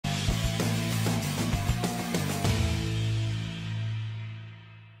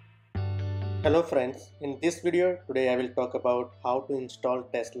Hello friends, in this video today I will talk about how to install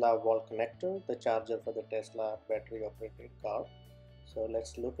Tesla wall connector, the charger for the Tesla battery operated car. So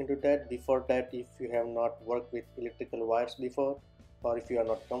let's look into that. Before that, if you have not worked with electrical wires before or if you are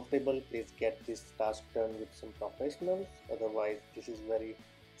not comfortable, please get this task done with some professionals. Otherwise, this is very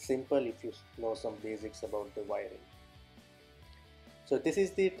simple if you know some basics about the wiring. So this is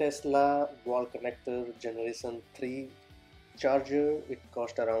the Tesla wall connector generation 3 charger. It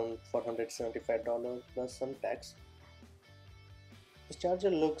cost around $475 plus some tax. This charger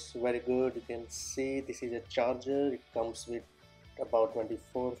looks very good. You can see this is a charger. It comes with about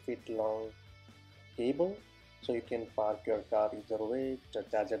 24 feet long cable, so you can park your car either way. The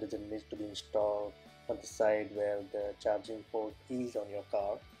charger doesn't need to be installed on the side where the charging port is on your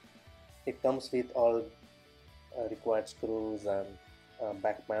car. It comes with all required screws and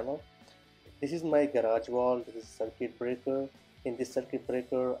back panel. This is my garage wall. This is circuit breaker. In this circuit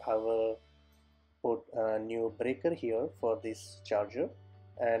breaker I will put a new breaker here for this charger,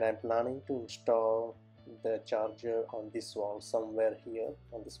 and I'm planning to install the charger on this wall, somewhere here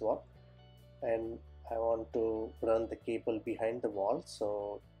on this wall, and I want to run the cable behind the wall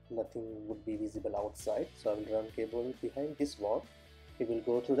so nothing would be visible outside. So I will run cable behind this wall. It will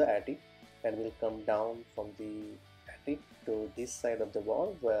go through the attic and will come down from the attic to this side of the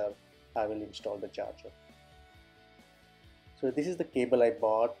wall where I will install the charger. So this is the cable I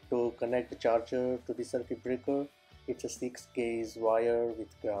bought to connect the charger to the circuit breaker. It's a 6 gauge wire with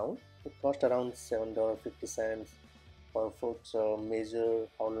ground. It cost around $7.50 per foot. So measure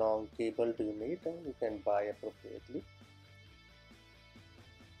how long cable do you need and you can buy appropriately.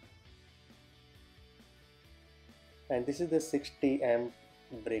 And this is the 60 amp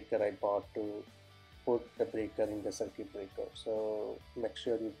breaker I bought to put the breaker in the circuit breaker. So make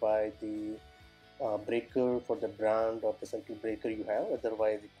sure you buy the breaker for the brand of the circuit breaker you have,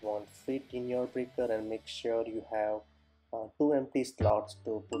 otherwise it won't fit in your breaker. And make sure you have two empty slots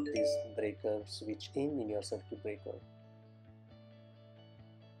to put this breaker switch in your circuit breaker.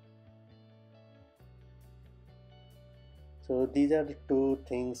 So these are the two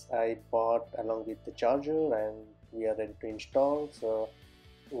things I bought along with the charger, and we are ready to install. So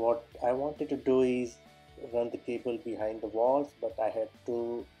what I wanted to do is run the cable behind the walls, but I had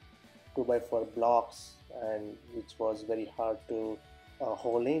two 2x4 blocks, and which was very hard to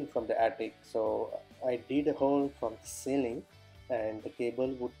hole in from the attic. So I did a hole from the ceiling, and the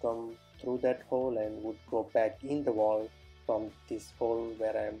cable would come through that hole and would go back in the wall from this hole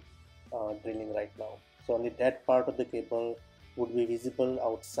where I'm drilling right now. So only that part of the cable would be visible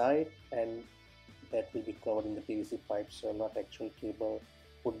outside, and that will be covered in the PVC pipe, so not actual cable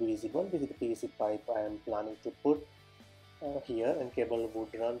would be visible. This is the PVC pipe I am planning to put here, and cable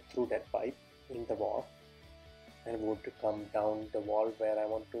would run through that pipe in the wall and would come down the wall where I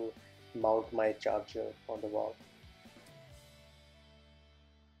want to mount my charger on the wall.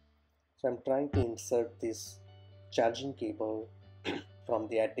 So I'm trying to insert this charging cable from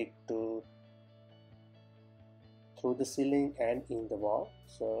the attic to through the ceiling and in the wall.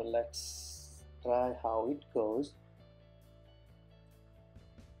 So let's try how it goes.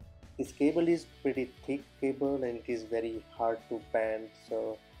 This cable is pretty thick cable and it is very hard to bend,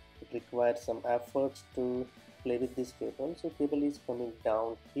 so it requires some efforts to play with this cable. So cable is coming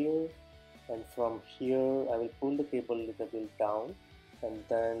down here, and from here I will pull the cable a little bit down, and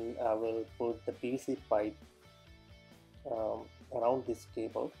then I will put the PVC pipe around this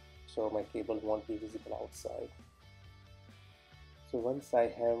cable so my cable won't be visible outside. So once I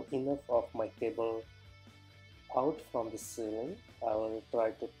have enough of my cable out from the ceiling, I will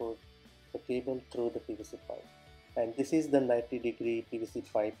try to put the cable through the PVC pipe. And this is the 90-degree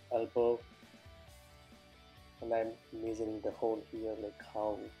PVC pipe elbow, and I'm measuring the hole here, like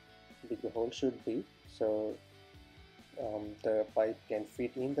how big the hole should be, so the pipe can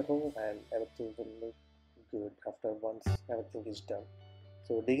fit in the hole and everything will look good after once everything is done.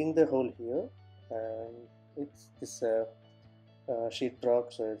 So digging the hole here, and it's this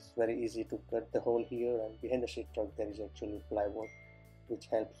sheetrock, so it's very easy to cut the hole here, and behind the sheetrock there is actually plywood which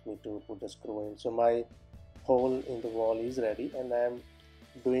helps me to put the screw in. So my hole in the wall is ready, and I'm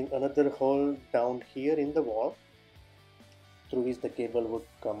doing another hole down here in the wall through which the cable would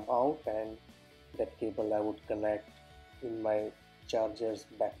come out, and that cable I would connect in my charger's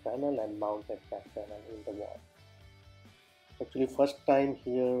back panel and mount that back panel in the wall. Actually first time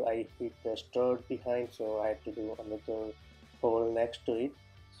here I hit the stud behind, so I had to do another hole next to it.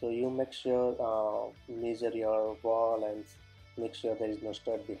 So you make sure measure your wall and make sure there is no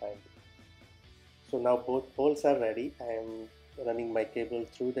stud behind it. So now both holes are ready. I am running my cable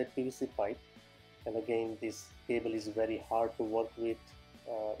through that PVC pipe, and again this cable is very hard to work with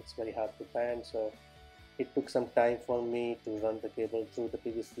it's very hard to bend, so it took some time for me to run the cable through the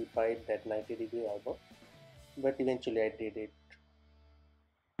PVC pipe, that 90-degree elbow, but eventually I did it.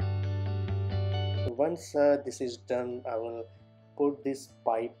 Once this is done, I will put this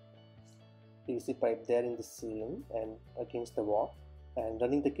pipe, PVC pipe, there in the ceiling and against the wall, and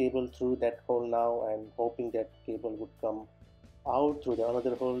running the cable through that hole now, and hoping that cable would come out through the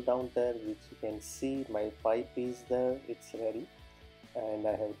another hole down there, which you can see my pipe is there, it's ready, and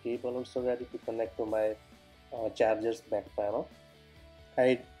I have cable also ready to connect to my charger's back panel.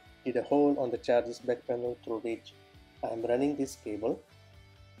 I did a hole on the charger's back panel through which I am running this cable,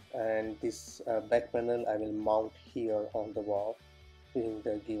 and this back panel I will mount here on the wall using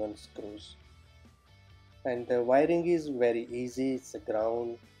the given screws. And the wiring is very easy. It's a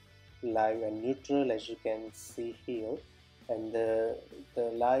ground, live and neutral, as you can see here, and the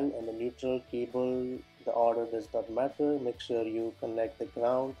live and the neutral cable, the order does not matter. Make sure you connect the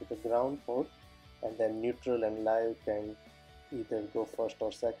ground to the ground port, and then neutral and live can either go first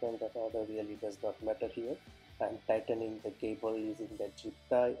or second. That order really does not matter here. I'm tightening the cable using that zip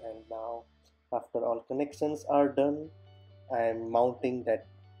tie, and now after all connections are done, I am mounting that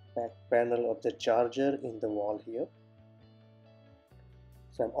back panel of the charger in the wall here.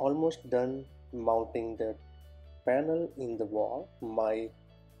 So I'm almost done mounting the panel in the wall. My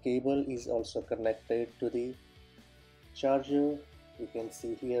cable is also connected to the charger. You can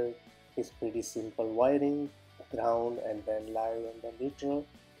see here it's pretty simple wiring, ground and then live and then neutral.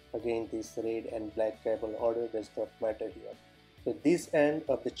 Again, this red and black cable order does not matter here. So this end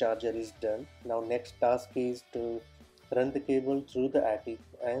of the charger is done. Now next task is to run the cable through the attic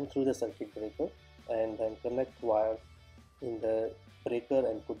and through the circuit breaker, and then connect wire in the breaker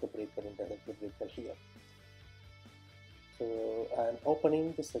and put the breaker in the circuit breaker here. So I'm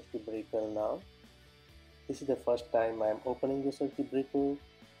opening the circuit breaker now. This is the first time I'm opening the circuit breaker.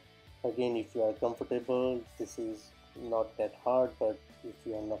 Again, if you are comfortable, this is not that hard, but if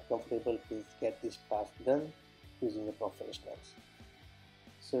you are not comfortable, please get this task done using the professionals.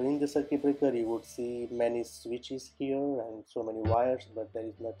 So in the circuit breaker you would see many switches here and so many wires, but there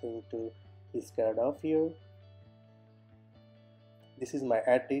is nothing to be scared of here. This is my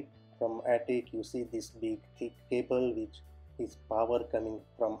attic. From attic you see this big thick cable which is power coming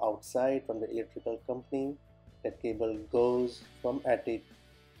from outside from the electrical company. That cable goes from attic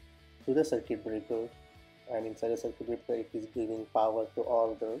to the circuit breaker, and inside the circuit breaker it is giving power to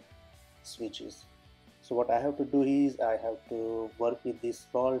all the switches. So what I have to do is I have to work with this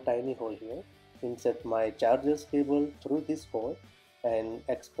small tiny hole here, insert my charger's cable through this hole and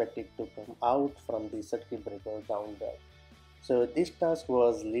expect it to come out from the circuit breaker down there. So this task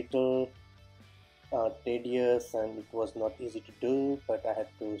was little tedious and it was not easy to do, but I had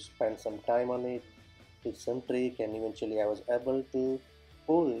to spend some time on it, did some trick, and eventually I was able to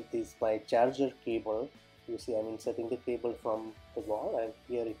pull this my charger cable. You see I'm inserting the cable from the wall, and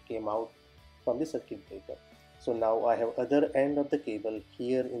here it came out from the circuit breaker. So now I have other end of the cable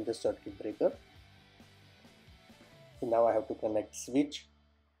here in the circuit breaker. So now I have to connect switch,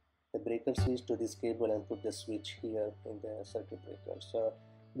 the breaker switch, to this cable and put the switch here in the circuit breaker. So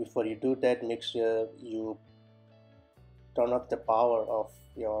before you do that, make sure you turn off the power of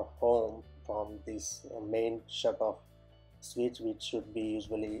your home from this main shut off switch, which should be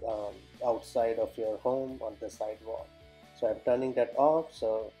usually outside of your home on the side wall. So I'm turning that off,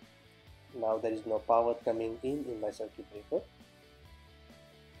 so now there is no power coming in my circuit breaker.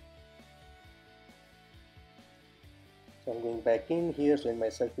 So I'm going back in here. So in my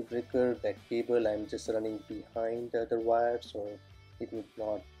circuit breaker, that cable I'm just running behind the other wire so it would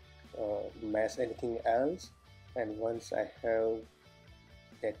not mess anything else. And once I have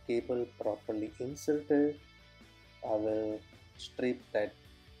that cable properly inserted, I will strip that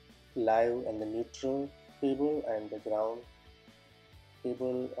live and the neutral cable, and the ground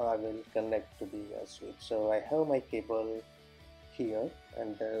cable I will connect to the switch. So I have my cable here,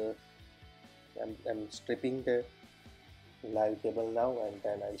 and I'm stripping the live cable now, and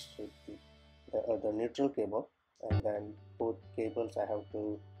then I strip the other neutral cable, and then both cables I have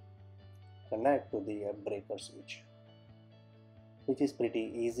to connect to the breaker switch, which is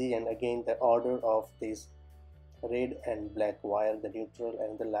pretty easy. And again, the order of this red and black wire, the neutral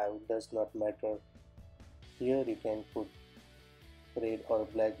and the live, does not matter. Here you can put red or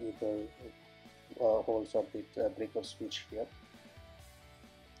black, either holes of the breaker switch here.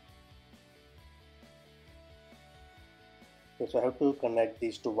 Okay, so I have to connect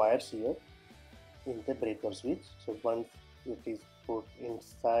these two wires here in the breaker switch. So once it is put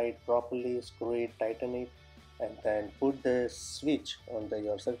inside properly, screw it, tighten it, and then put the switch on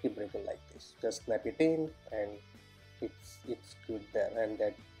your circuit breaker like this. Just snap it in and it's good there. And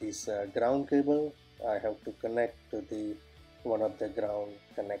that this ground cable I have to connect to the one of the ground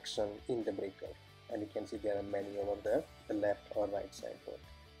connection in the breaker, and you can see there are many over there, the left or right side both.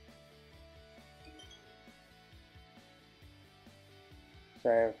 So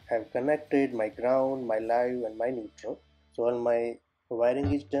I have connected my ground, my live and my neutral. So all my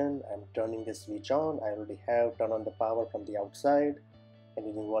wiring is done. I'm turning the switch on. I already have turned on the power from the outside, and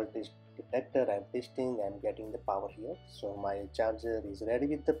using voltage detector I'm testing, I'm getting the power here. So my charger is ready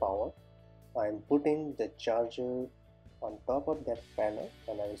with the power. I'm putting the charger on top of that panel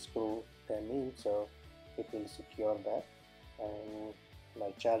and I will screw them in so it will secure that, and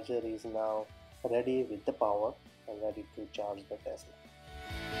my charger is now ready with the power and ready to charge the Tesla.